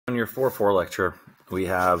your 4-4 lecture, we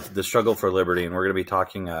have the struggle for liberty, and we're going to be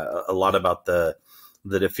talking a lot about the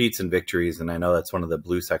defeats and victories. And I know that's one of the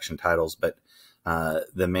blue section titles, but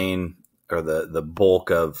the main or the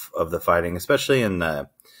bulk of the fighting, especially in the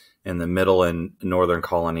middle and northern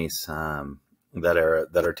colonies that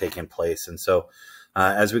are taking place. And so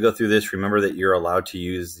as we go through this, remember that you're allowed to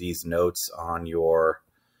use these notes on your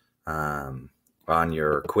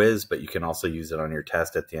quiz, but you can also use it on your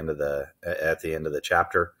test at the end of the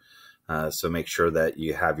chapter. So make sure that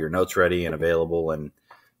you have your notes ready and available and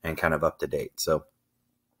kind of up to date. So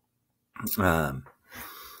 4-4,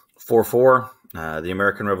 the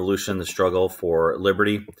American Revolution, the struggle for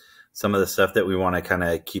liberty. Some of the stuff that we want to kind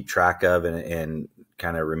of keep track of and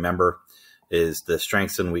kind of remember is the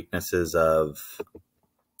strengths and weaknesses of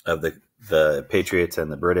the Patriots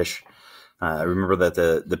and the British. Remember that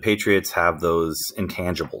the Patriots have those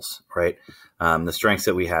intangibles, right? The strengths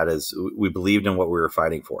that we had is we believed in what we were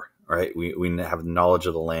fighting for, right? We have knowledge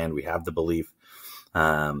of the land, we have the belief,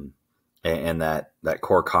 and that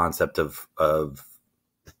core concept of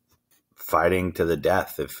fighting to the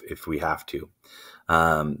death if we have to.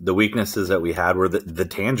 The weaknesses that we had were the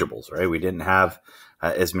tangibles, right? We didn't have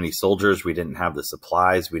as many soldiers, we didn't have the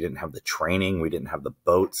supplies, we didn't have the training, we didn't have the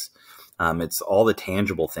boats. It's all the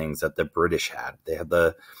tangible things that the British had. They had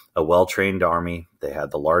a well-trained army. They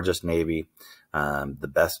had the largest navy,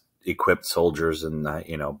 the best equipped soldiers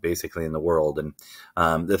basically in the world. And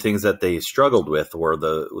the things that they struggled with were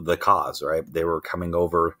the cause, right? They were coming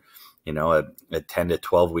over, a 10 to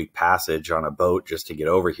 12 week passage on a boat just to get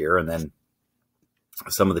over here. And then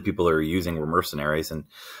some of the people that were using were mercenaries and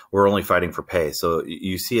were only fighting for pay. So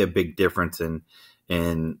you see a big difference in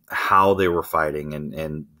how they were fighting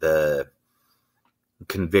and the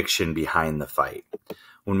conviction behind the fight.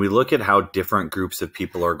 When we look at how different groups of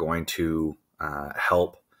people are going to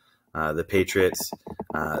help the Patriots,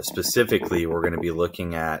 specifically, we're going to be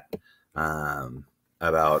looking at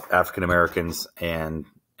about African Americans and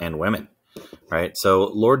women, right? So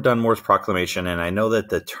Lord Dunmore's proclamation, and I know that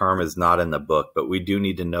the term is not in the book, but we do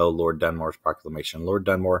need to know Lord Dunmore's proclamation. Lord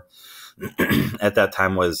Dunmore at that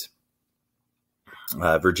time was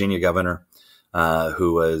Virginia governor,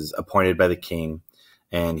 who was appointed by the king,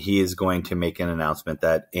 and he is going to make an announcement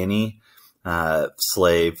that any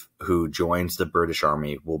slave who joins the British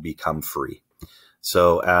Army will become free.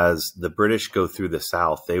 So as the British go through the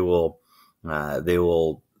South, they will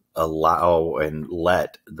allow and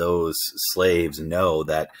let those slaves know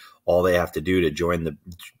that all they have to do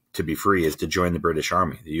to be free is to join the British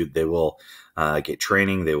Army. They will get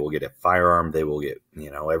training, they will get a firearm, they will get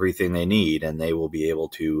everything they need, and they will be able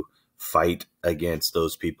to fight against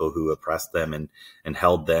those people who oppressed them and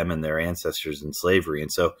held them and their ancestors in slavery.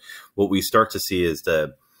 And so what we start to see is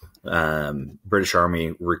the British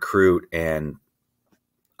Army recruit and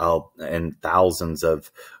thousands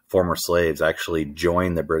of former slaves actually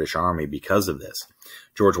join the British Army because of this.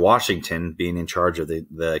 George Washington, being in charge of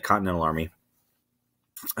the Continental Army,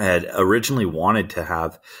 had originally wanted to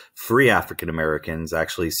have free African Americans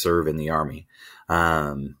actually serve in the army.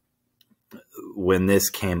 When this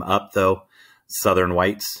came up, though, Southern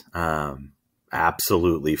whites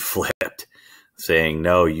absolutely flipped, saying,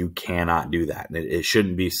 "No, you cannot do that." And it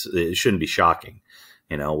shouldn't be shocking.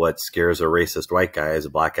 What scares a racist white guy is a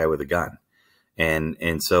black guy with a gun.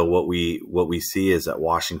 And so what we see is that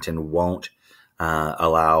Washington won't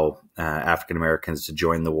allow African Americans to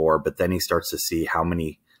join the war, but then he starts to see how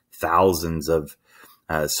many thousands of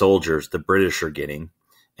soldiers the British are getting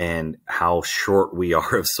and how short we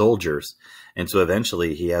are of soldiers. And so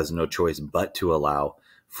eventually he has no choice but to allow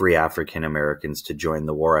free African Americans to join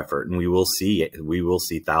the war effort. And we will see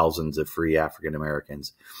thousands of free African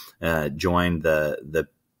Americans join the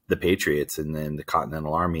Patriots and then the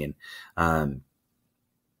Continental Army. And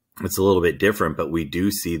it's a little bit different, but we do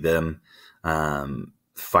see them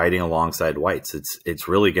fighting alongside whites. It's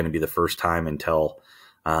really going to be the first time until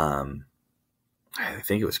I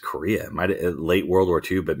think it was Korea, late World War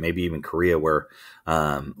II, but maybe even Korea, where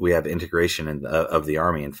we have integration of the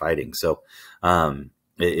army and fighting. So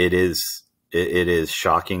it is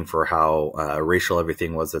shocking for how racial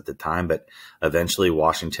everything was at the time, but eventually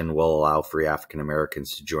Washington will allow free African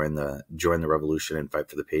Americans to join the revolution and fight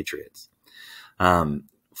for the Patriots.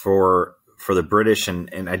 For the British,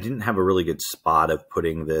 and I didn't have a really good spot of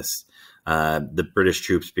putting this, the British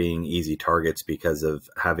troops being easy targets because of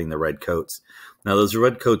having the red coats. Now, those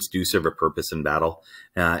red coats do serve a purpose in battle.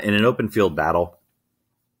 In an open field battle,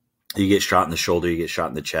 you get shot in the shoulder, you get shot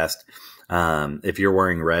in the chest. If you're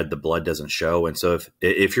wearing red, the blood doesn't show. And so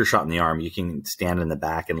if you're shot in the arm, you can stand in the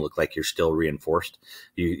back and look like you're still reinforced.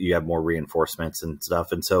 You have more reinforcements and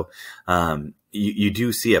stuff. And so you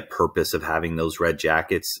do see a purpose of having those red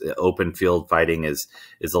jackets. Open field fighting is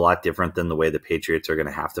a lot different than the way the Patriots are going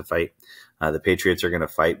to have to fight. The Patriots are going to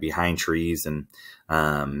fight behind trees and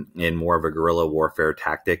in more of a guerrilla warfare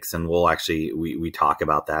tactics, and we'll actually we talk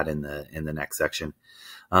about that in the next section.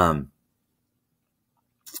 But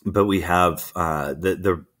we have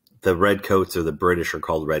the red coats, or the British are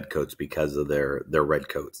called red coats because of their red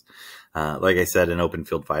coats. Like I said, in open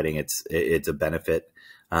field fighting, it's a benefit.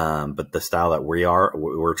 But the style that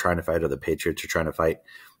we're trying to fight, or the Patriots are trying to fight,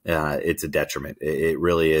 it's a detriment. It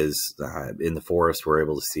really is. In the forest, we're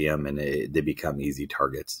able to see them, and they become easy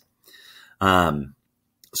targets.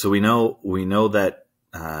 So we know that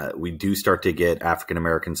we do start to get African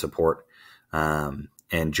American support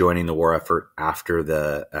and joining the war effort after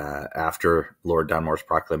Lord Dunmore's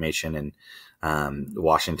proclamation, and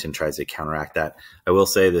Washington tries to counteract that. I will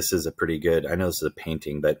say this is a pretty good. I know this is a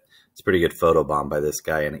painting, but it's a pretty good photobomb by this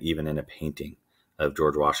guy, and even in a painting of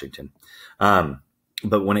George Washington.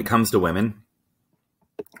 But when it comes to women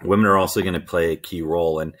are also going to play a key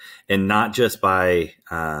role, and not just by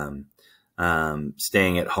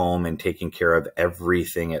staying at home and taking care of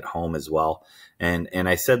everything at home as well. And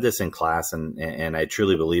I said this in class, and I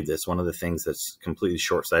truly believe this. One of the things that's completely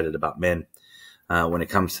short-sighted about men when it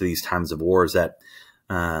comes to these times of war is that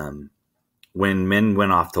when men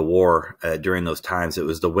went off to war during those times, it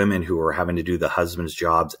was the women who were having to do the husband's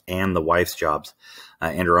jobs and the wife's jobs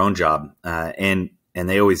and her own job. And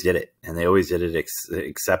they always did it, and they always did it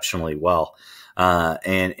exceptionally well.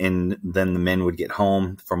 And then the men would get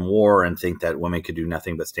home from war and think that women could do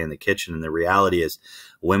nothing but stay in the kitchen. And the reality is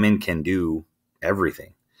women can do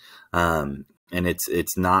everything. And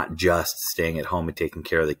it's not just staying at home and taking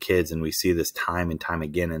care of the kids. And we see this time and time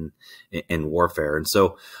again in warfare. And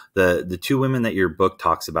so the two women that your book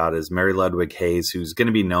talks about is Mary Ludwig Hayes, who's going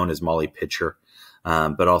to be known as Molly Pitcher,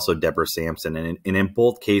 but also Deborah Sampson. And in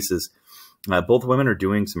both cases, both women are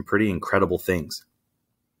doing some pretty incredible things.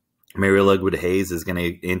 Mary Ludwig Hayes is going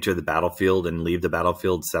to enter the battlefield and leave the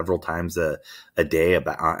battlefield several times a day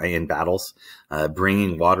in battles,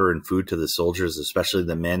 bringing water and food to the soldiers, especially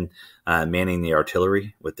the men manning the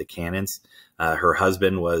artillery with the cannons. Her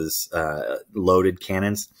husband was loaded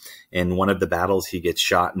cannons. In one of the battles, he gets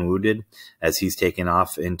shot and wounded. As he's taken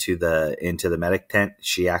off into the medic tent,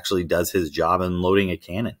 she actually does his job in loading a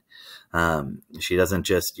cannon. She doesn't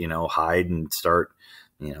just hide and start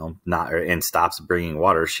and stops bringing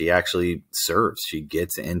water. She actually serves. She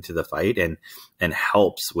gets into the fight and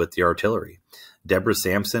helps with the artillery. Deborah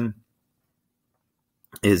Sampson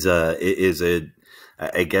is a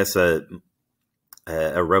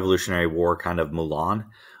Revolutionary War kind of Mulan,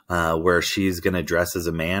 where she's going to dress as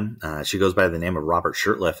a man. She goes by the name of Robert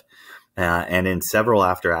Shurtleff, and in several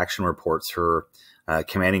after action reports, her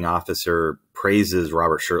commanding officer praises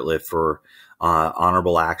Robert Shurtleff for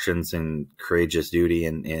honorable actions and courageous duty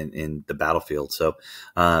in the battlefield. So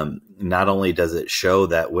not only does it show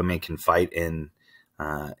that women can fight in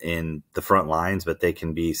the front lines, but they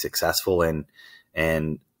can be successful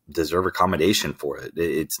and deserve accommodation for it.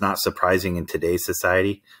 It's not surprising in today's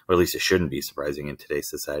society, or at least it shouldn't be surprising in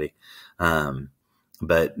today's society.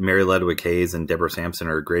 But Mary Ludwig Hayes and Deborah Sampson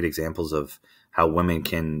are great examples of how women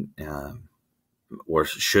can or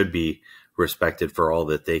should be respected for all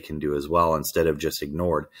that they can do as well, instead of just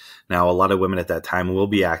ignored. Now, a lot of women at that time will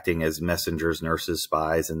be acting as messengers, nurses,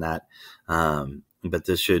 spies, and that. But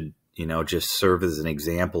this should, just serve as an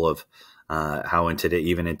example of how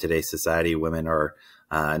even in today's society, women are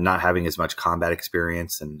not having as much combat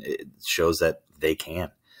experience, and it shows that they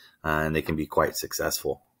can, and they can be quite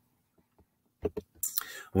successful.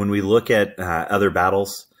 When we look at other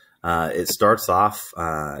battles, it starts off,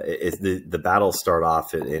 the battles start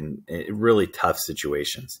off in really tough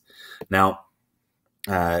situations. Now,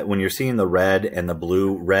 when you're seeing the red and the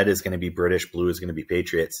blue, red is going to be British, blue is going to be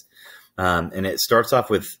Patriots. And it starts off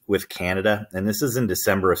with Canada, and this is in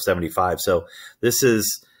December of 75. So this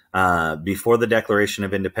is before the Declaration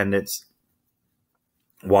of Independence.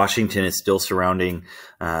 Washington is still surrounding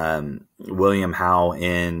William Howe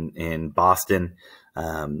in Boston.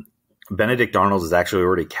 Benedict Arnold is actually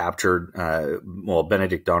already captured.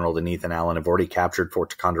 Benedict Arnold and Ethan Allen have already captured Fort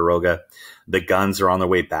Ticonderoga. The guns are on their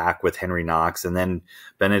way back with Henry Knox. And then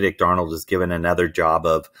Benedict Arnold is given another job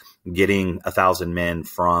of getting 1,000 men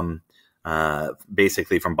from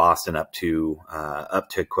basically from Boston up to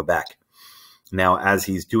Quebec. Now, as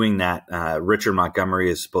he's doing that, Richard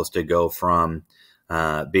Montgomery is supposed to go from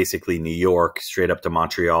basically New York straight up to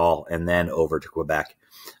Montreal and then over to Quebec.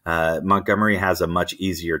 Montgomery has a much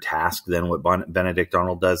easier task than what Benedict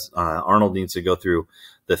Arnold does. Arnold needs to go through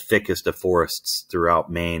the thickest of forests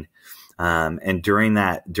throughout Maine. And during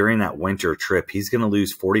that winter trip, he's going to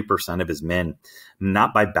lose 40% of his men,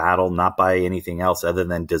 not by battle, not by anything else other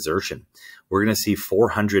than desertion. We're going to see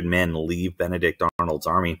 400 men leave Benedict Arnold's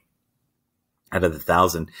army out of the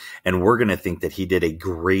 1,000, and we're going to think that he did a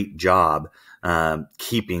great job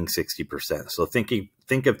keeping 60%. So think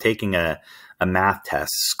of taking a math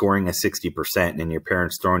test, scoring a 60%, and your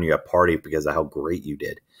parents throwing you a party because of how great you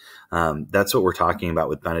did. That's what we're talking about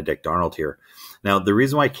with Benedict Arnold here. Now, the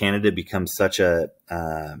reason why Canada becomes such a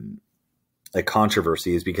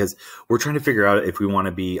controversy is because we're trying to figure out if we want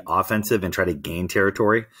to be offensive and try to gain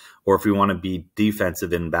territory, or if we want to be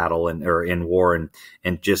defensive in battle or in war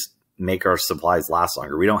and just make our supplies last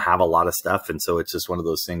longer. We don't have a lot of stuff, and so it's just one of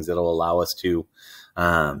those things that'll allow us to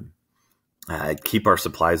keep our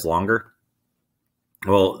supplies longer.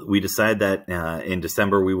 Well, we decided that in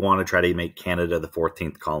December we want to try to make Canada the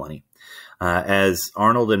 14th colony. As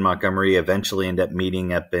Arnold and Montgomery eventually end up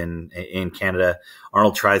meeting up in Canada,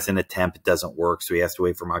 Arnold tries an attempt, it doesn't work, so he has to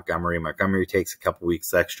wait for Montgomery. Montgomery takes a couple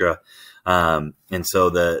weeks extra, and so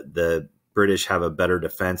the British have a better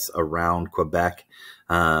defense around Quebec.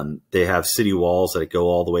 They have city walls that go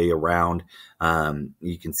all the way around.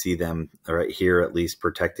 You can see them right here, at least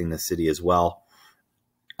protecting the city as well.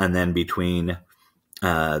 And then between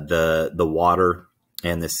the water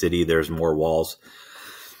and the city, there's more walls.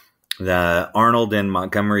 Arnold and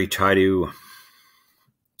Montgomery try to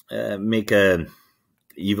make a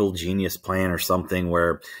evil genius plan or something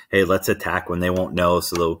where, hey, let's attack when they won't know.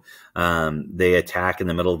 So they attack in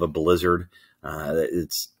the middle of a blizzard.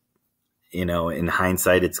 It's, in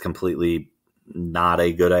hindsight, it's completely not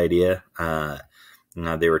a good idea.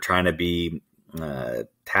 They were trying to be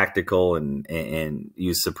tactical and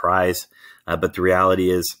use surprise. But the reality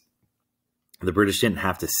is the British didn't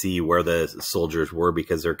have to see where the soldiers were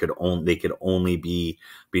because they could only be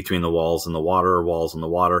between the walls and the water, or walls and the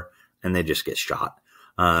water, and they just get shot.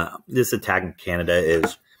 This attack in Canada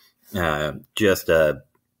is just an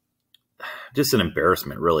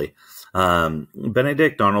embarrassment, really.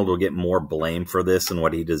 Benedict Arnold will get more blame for this than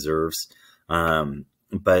what he deserves,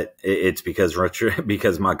 but it's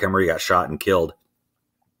because Montgomery got shot and killed.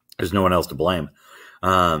 There's no one else to blame,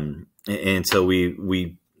 and so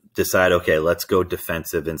we decide, okay, let's go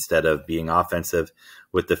defensive instead of being offensive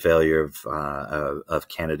with the failure of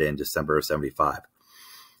Canada in December of 75.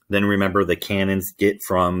 Then remember, the cannons get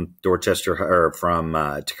from Dorchester or from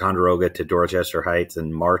Ticonderoga to Dorchester Heights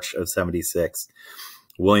in March of 76.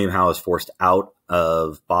 William Howe is forced out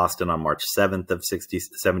of Boston on March 7th of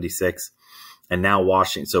 76. And now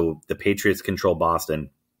Washington, so the Patriots control Boston.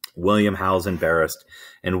 William Howe's embarrassed,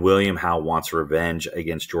 and William Howe wants revenge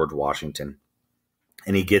against George Washington.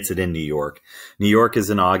 And he gets it in New York. New York is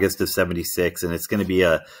in August of 76, and it's going to be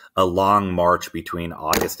a long march between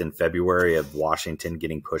August and February of Washington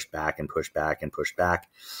getting pushed back and pushed back and pushed back.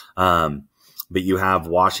 But you have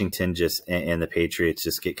Washington and the Patriots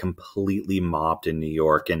just get completely mobbed in New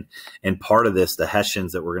York. And part of this, the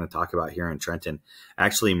Hessians that we're going to talk about here in Trenton,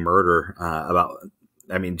 actually murder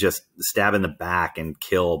just stab in the back and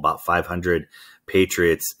kill about 500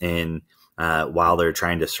 Patriots while they're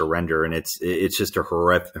trying to surrender. And it's just a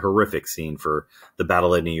horrific scene for the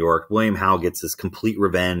Battle of New York. William Howe gets this complete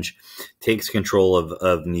revenge, takes control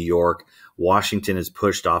of New York. Washington is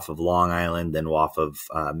pushed off of Long Island, then off of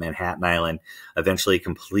Manhattan Island, eventually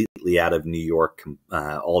completely out of New York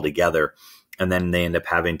altogether. And then they end up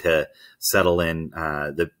having to settle in,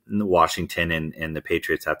 the Washington and the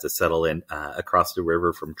Patriots have to settle in across the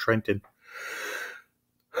river from Trenton.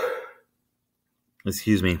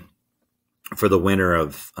 Excuse me. For the winter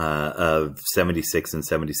of 76 and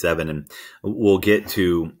 77, and we'll get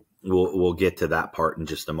to that part in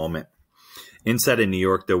just a moment. Inside of New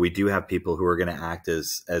York, though, we do have people who are going to act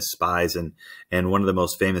as spies, and one of the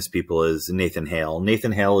most famous people is Nathan Hale.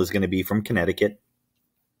 Nathan Hale is going to be from Connecticut,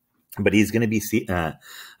 but he's going to be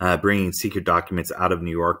bringing secret documents out of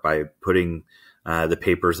New York by putting the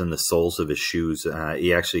papers in the soles of his shoes.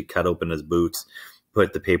 He actually cut open his boots,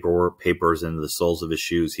 put the papers into the soles of his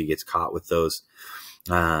shoes. He gets caught with those,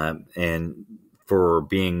 and for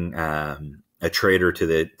being a traitor to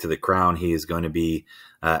the crown, he is going to be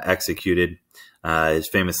executed. His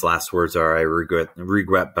famous last words are, "I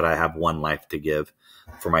regret, but I have one life to give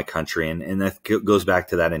for my country," and that goes back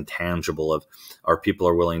to that intangible of our people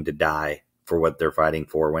are willing to die for what they're fighting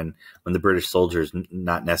for. When the British soldiers,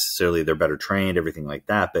 not necessarily they're better trained, everything like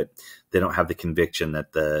that, but they don't have the conviction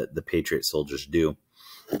that the Patriot soldiers do.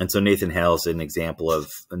 And so Nathan Hale is an example of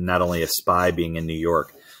not only a spy being in New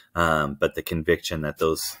York, but the conviction that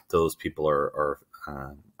those people are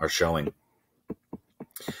showing.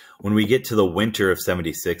 When we get to the winter of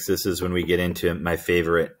 76, this is when we get into my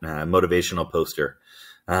favorite motivational poster.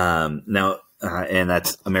 And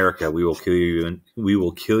that's America. We will kill you, and we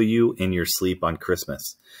will kill you in your sleep on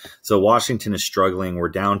Christmas. So Washington is struggling. We're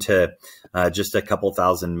down to just a couple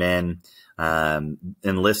thousand men.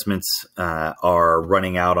 Enlistments are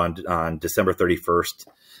running out on December 31st.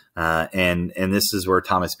 And this is where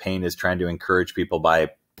Thomas Paine is trying to encourage people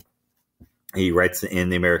he writes in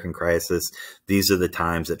The American Crisis, these are the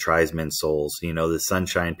times that tries men's souls, the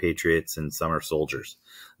sunshine patriots and summer soldiers,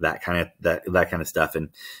 that kind of stuff.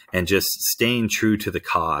 And just staying true to the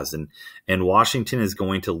cause. And Washington is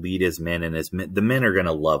going to lead his men, and the men are going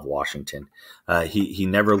to love Washington. He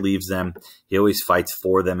never leaves them. He always fights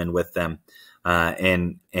for them and with them.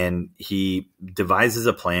 And he devises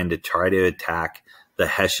a plan to try to attack the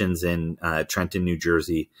Hessians in Trenton, New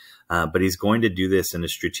Jersey. But he's going to do this in a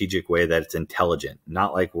strategic way that's intelligent,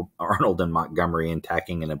 not like Arnold and Montgomery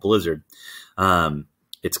attacking in a blizzard.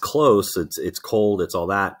 It's close, it's cold, it's all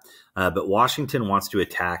that. But Washington wants to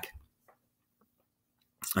attack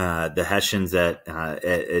the Hessians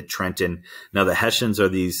at Trenton. Now, the Hessians are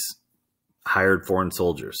these hired foreign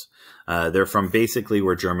soldiers. They're from basically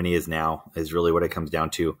where Germany is now, is really what it comes down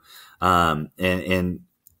to. And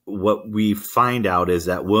what we find out is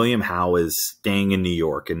that William Howe is staying in New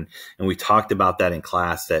York. And we talked about that in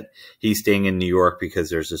class, that he's staying in New York because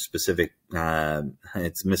there's a specific,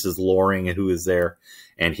 it's Mrs. Loring who is there,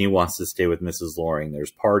 and he wants to stay with Mrs. Loring.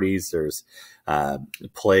 There's parties, there's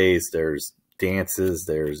plays, there's dances,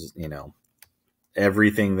 there's,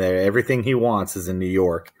 everything there. Everything he wants is in New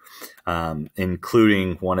York,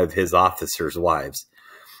 including one of his officers' wives.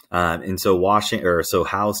 And so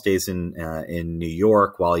Howe stays in New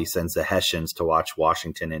York while he sends the Hessians to watch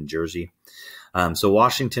Washington and Jersey. So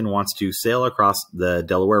Washington wants to sail across the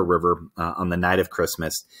Delaware River on the night of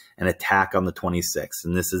Christmas and attack on the 26th.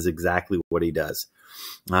 And this is exactly what he does.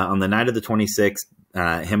 On the night of the 26th,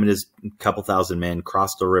 him and his couple thousand men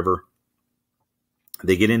cross the river.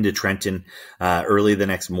 They get into Trenton early the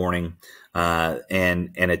next morning and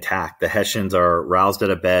attack. The Hessians are roused out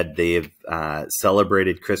of bed. They've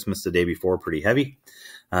celebrated Christmas the day before pretty heavy,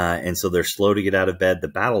 and so they're slow to get out of bed. The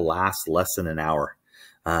battle lasts less than an hour,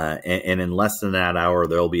 and in less than that hour,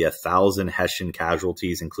 there will be 1,000 Hessian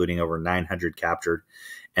casualties, including over 900 captured,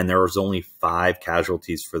 and there was only 5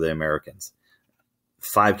 casualties for the Americans.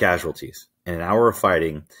 5 casualties in an hour of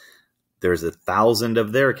fighting. There's 1,000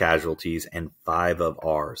 of their casualties and 5 of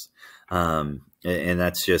ours. And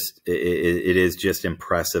that's just, it is just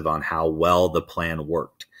impressive on how well the plan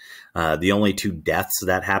worked. The only 2 deaths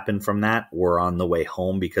that happened from that were on the way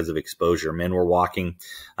home because of exposure. Men were walking.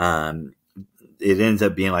 It ends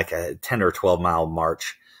up being like a 10 or 12 mile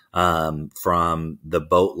march from the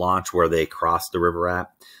boat launch where they crossed the river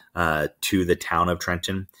at to the town of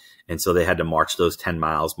Trenton. And so they had to march those 10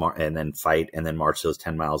 miles and then fight and then march those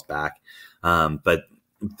 10 miles back. But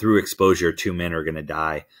through exposure, 2 men are going to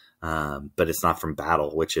die. But it's not from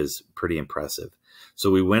battle, which is pretty impressive. So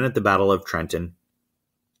we win at the Battle of Trenton.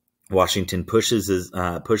 Washington pushes it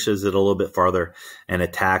a little bit farther and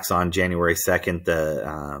attacks on January 2nd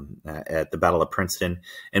at the Battle of Princeton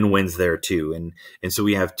and wins there too. And so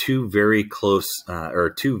we have 2 very close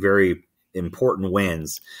or 2 very important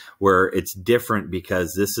wins where it's different,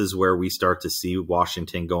 because this is where we start to see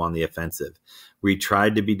Washington go on the offensive. We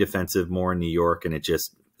tried to be defensive more in New York, and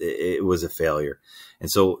it was a failure. And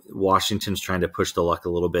so Washington's trying to push the luck a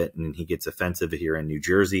little bit, and he gets offensive here in New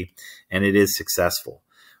Jersey, and it is successful.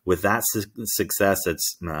 With that success,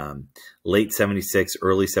 it's late 76,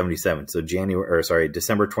 early 77. So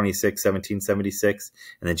December 26, 1776,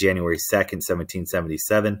 and then January 2nd,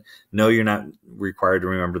 1777. No, you're not required to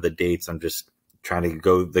remember the dates. I'm just trying to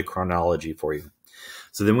go the chronology for you.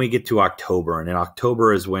 So then we get to October, and in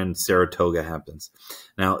October is when Saratoga happens.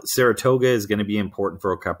 Now, Saratoga is going to be important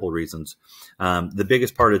for a couple of reasons. The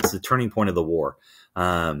biggest part, it's the turning point of the war.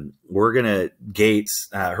 We're going to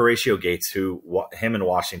Horatio Gates, him and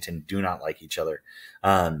Washington do not like each other.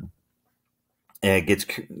 And it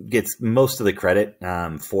gets most of the credit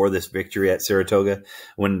for this victory at Saratoga,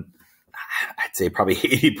 when I'd say probably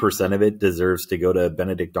 80% of it deserves to go to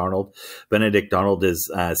Benedict Arnold. Benedict Arnold is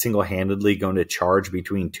single-handedly going to charge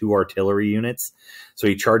between 2 artillery units. So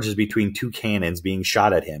he charges between 2 cannons being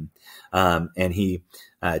shot at him. And he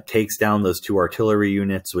takes down those 2 artillery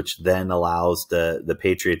units, which then allows the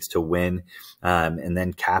Patriots to win and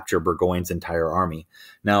then capture Burgoyne's entire army.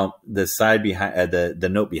 Now, the side behind the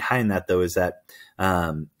note behind that, though, is that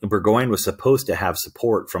Burgoyne was supposed to have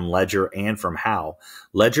support from Ledger and from Howe.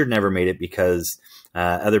 Ledger never made it because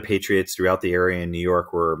other Patriots throughout the area in New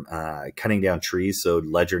York were cutting down trees, so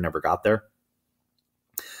Ledger never got there.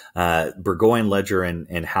 Burgoyne, Ledger,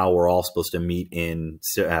 and Howe were all supposed to meet in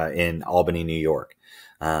Albany, New York.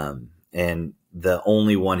 And the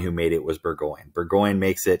only one who made it was Burgoyne. Burgoyne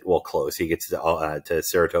makes it, well, close. He gets to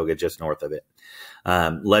Saratoga, just north of it.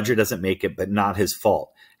 Ledger doesn't make it, but not his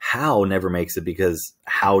fault. Howe never makes it because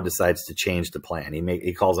Howe decides to change the plan.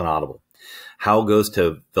 He calls an audible. Howe goes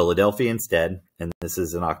to Philadelphia instead, and this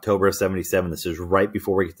is in October of 77. This is right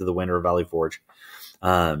before we get to the winter of Valley Forge.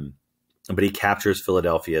 But he captures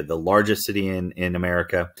Philadelphia, the largest city in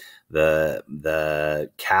America, the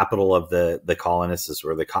capital of the colonists. Is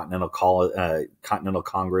where the Continental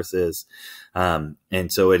Congress is, and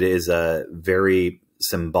so it is a very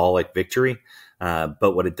symbolic victory.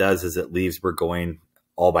 But what it does is it leaves Burgoyne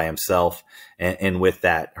all by himself, and with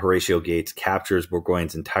that, Horatio Gates captures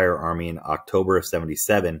Burgoyne's entire army in October of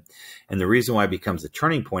 77. And the reason why it becomes a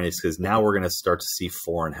turning point is because now we're going to start to see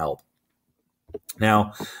foreign help.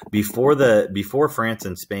 Now, before France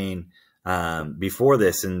and Spain, before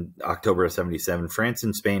this in October of 77, France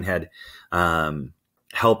and Spain had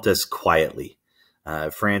helped us quietly.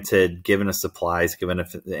 France had given us supplies, given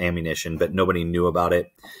us ammunition, but nobody knew about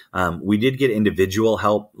it. We did get individual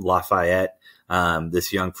help. Lafayette,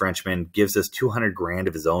 this young Frenchman, gives us 200 grand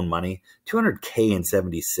of his own money, 200K in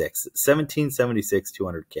 1776,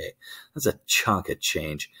 200K. That's a chunk of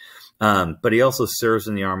change. But he also serves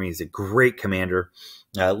in the army. He's a great commander.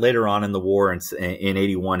 Later on in the war in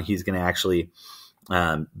 81, he's going to actually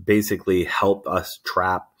basically help us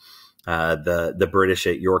trap the British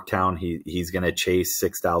at Yorktown. He's going to chase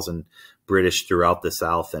 6,000 British throughout the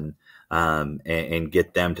South and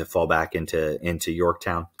get them to fall back into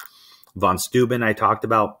Yorktown. Von Steuben, I talked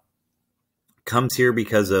about, comes here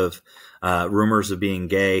because of rumors of being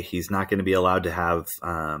gay. He's not going to be allowed to have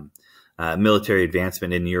military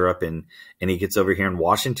advancement in Europe, and he gets over here, and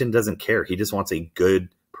Washington doesn't care. He just wants a good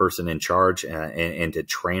person in charge and to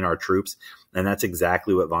train our troops, and that's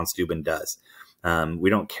exactly what von Steuben does. We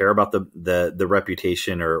don't care about the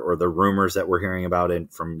reputation or the rumors that we're hearing about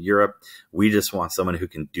it from Europe. We just want someone who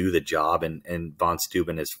can do the job, and von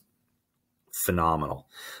Steuben is phenomenal.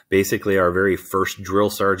 Basically, our very first drill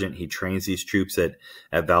sergeant, he trains these troops at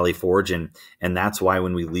Valley Forge, and that's why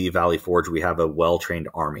when we leave Valley Forge, we have a well-trained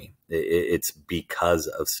army. It's because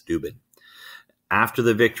of Steuben. After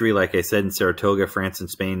the victory, like I said, in Saratoga, France and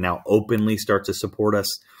Spain now openly start to support us.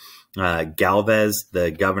 Galvez,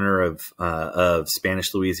 the governor of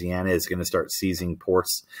Spanish Louisiana, is going to start seizing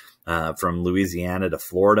ports from Louisiana to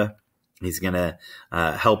Florida. He's going to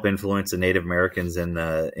help influence the Native Americans in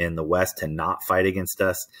the West to not fight against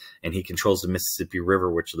us, and he controls the Mississippi River,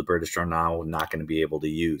 which the British are now not going to be able to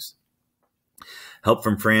use. Help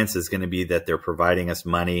from France is going to be that they're providing us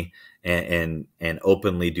money and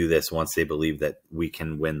openly do this once they believe that we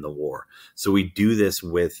can win the war. So we do this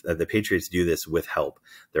with the Patriots do this with help.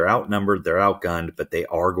 They're outnumbered, they're outgunned, but they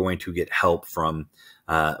are going to get help from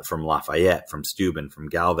Lafayette, from Steuben, from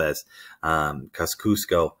Galvez,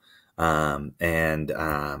 Kosciuszko, and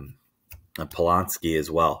Polanski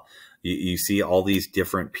as well. You see all these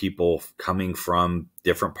different people coming from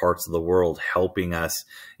different parts of the world helping us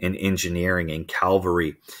in engineering, in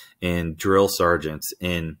cavalry, in drill sergeants,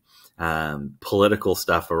 in political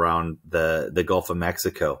stuff around the Gulf of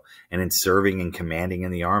Mexico, and in serving and commanding in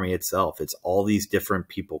the Army itself. It's all these different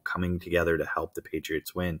people coming together to help the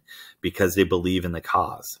Patriots win because they believe in the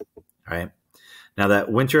cause, right? Now,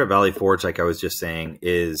 that winter at Valley Forge, like I was just saying,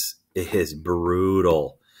 is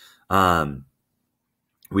brutal.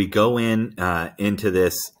 We go into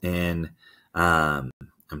this in, I'm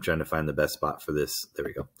trying to find the best spot for this. There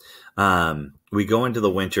we go. We go into the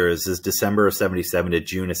winter. This is December of 77 to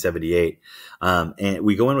June of 78. And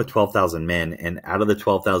we go in with 12,000 men, and out of the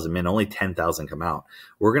 12,000 men, only 10,000 come out.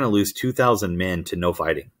 We're going to lose 2,000 men to no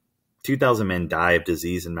fighting. 2,000 men die of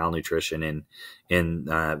disease and malnutrition in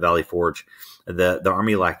Valley Forge. The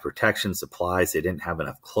Army lacked protection, supplies. They didn't have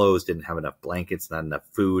enough clothes, didn't have enough blankets, not enough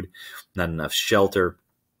food, not enough shelter.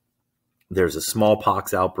 There's a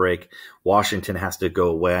smallpox outbreak. Washington has to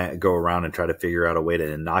go around and try to figure out a way to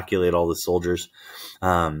inoculate all the soldiers.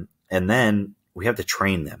 And then we have to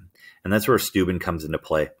train them. And that's where Steuben comes into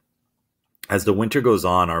play. As the winter goes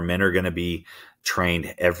on, our men are going to be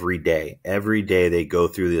trained every day. Every day they go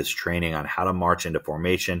through this training on how to march into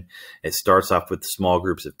formation. It starts off with small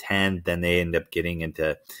groups of 10. Then they end up getting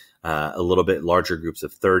into a little bit larger groups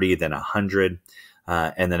of 30, then 100,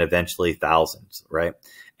 and then eventually thousands, right?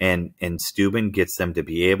 And Steuben gets them to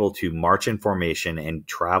be able to march in formation and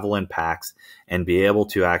travel in packs and be able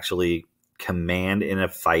to actually command in a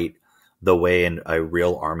fight the way a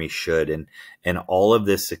real army should. And all of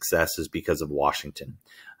this success is because of Washington.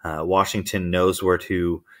 Washington knows where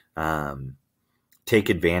to take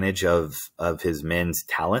advantage of his men's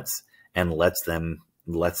talents and lets them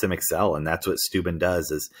excel. And that's what Steuben does,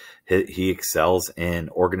 is he excels in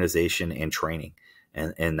organization and training.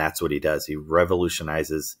 And that's what he does. He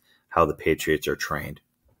revolutionizes how the Patriots are trained.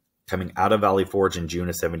 Coming out of Valley Forge in June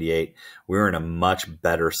of 78, we were in a much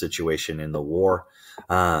better situation in the war.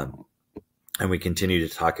 And we continue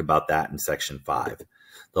to talk about that in section 5.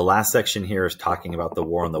 The last section here is talking about the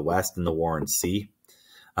war in the West and the war in sea.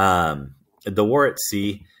 The war at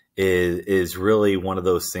sea is really one of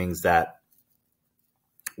those things that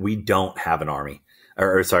we don't have an army.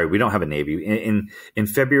 We don't have a navy. In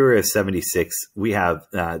February of 76, we have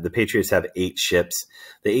the Patriots have 8 ships.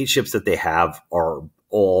 The 8 ships that they have are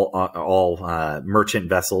all merchant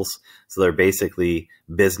vessels. So they're basically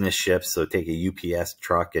business ships. So take a UPS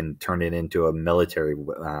truck and turn it into a military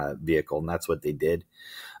vehicle, and that's what they did.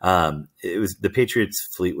 The Patriots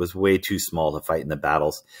fleet was way too small to fight in the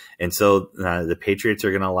battles, and so the Patriots are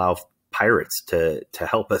going to allow pirates to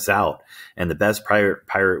help us out. And the best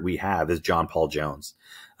pirate we have is John Paul Jones.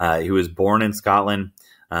 He was born in Scotland,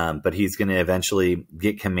 but he's going to eventually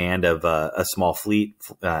get command of a small fleet.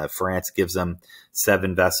 France gives him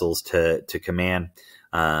 7 vessels to command.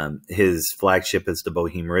 His flagship is the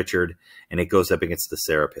Bohème Richard, and it goes up against the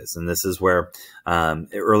Serapis. And this is where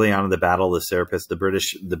early on in the battle, the Serapis, the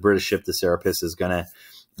British ship, the Serapis, is going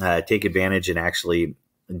to take advantage and actually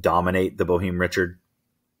dominate the Bohème Richard,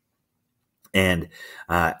 and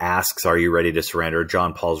asks, "Are you ready to surrender?"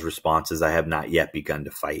 John Paul's response is, "I have not yet begun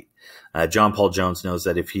to fight." John Paul Jones knows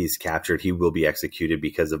that if he's captured, he will be executed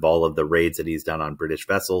because of all of the raids that he's done on British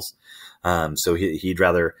vessels. So he'd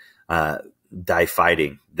rather die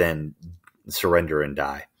fighting than surrender and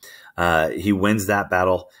die. He wins that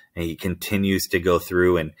battle, and he continues to go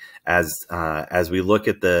through. And as we look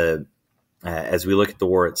at the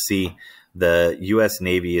war at sea, the U.S.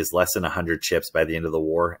 Navy is less than 100 ships by the end of the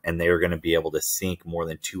war, and they are going to be able to sink more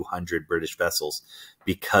than 200 British vessels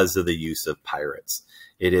because of the use of pirates.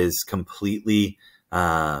 It is completely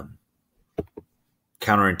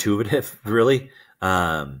counterintuitive, really.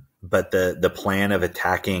 But the plan of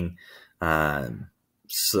attacking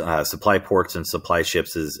supply ports and supply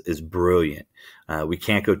ships is brilliant. We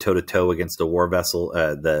can't go toe to toe against the war vessel,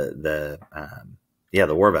 the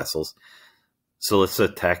war vessels. So let's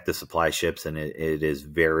attack the supply ships, and it is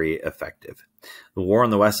very effective. The war in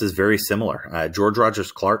the West is very similar. George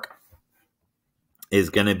Rogers Clark is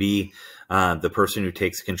going to be the person who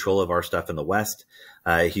takes control of our stuff in the West.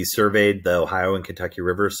 He surveyed the Ohio and Kentucky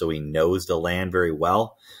rivers, so he knows the land very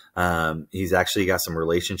well. He's actually got some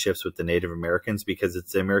relationships with the Native Americans, because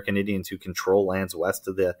it's the American Indians who control lands west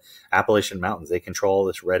of the Appalachian Mountains. They control all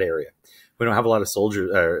this red area. We don't have a lot of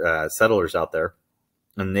settlers out there.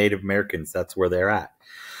 And Native Americans, that's where they're at.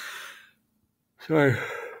 Sorry.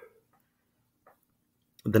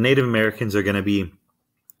 The Native Americans are going to be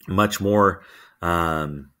much more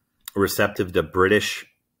receptive to British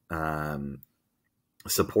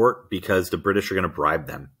support, because the British are going to bribe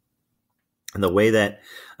them. And the way that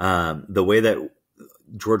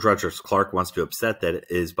George Rogers Clark wants to upset that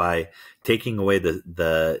is by taking away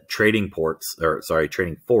the trading forts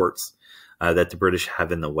that the British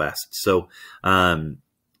have in the West. So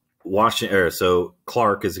so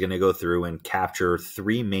Clark is going to go through and capture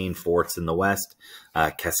 3 main forts in the West,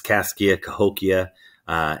 Kaskaskia, Cahokia,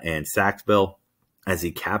 and Sackville. As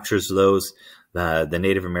he captures those, the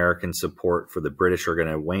Native American support for the British are going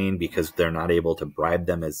to wane, because they're not able to bribe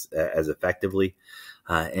them as effectively.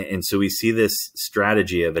 And so we see this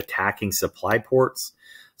strategy of attacking supply ports,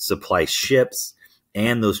 supply ships,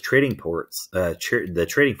 and those trading ports, the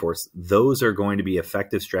trading force. Those are going to be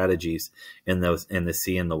effective strategies in the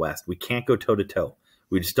sea in the West. We can't go toe to toe.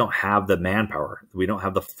 We just don't have the manpower. We don't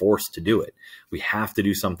have the force to do it. We have to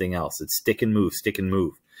do something else. It's stick and move,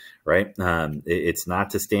 right? It's not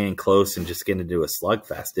to stay in close and just get into a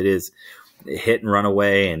slugfest. It is hit and run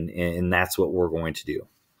away, and that's what we're going to do.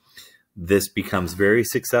 This becomes very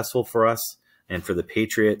successful for us and for the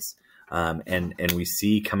Patriots. And we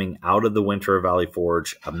see coming out of the winter of Valley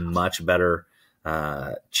Forge, a much better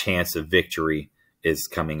chance of victory is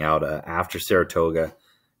coming out after Saratoga.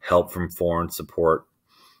 Help from foreign support.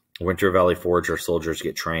 Winter of Valley Forge, our soldiers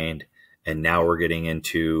get trained, and now we're getting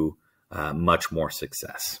into much more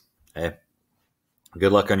success. Okay?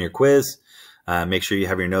 Good luck on your quiz. Make sure you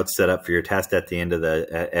have your notes set up for your test at the end of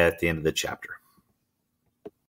the chapter.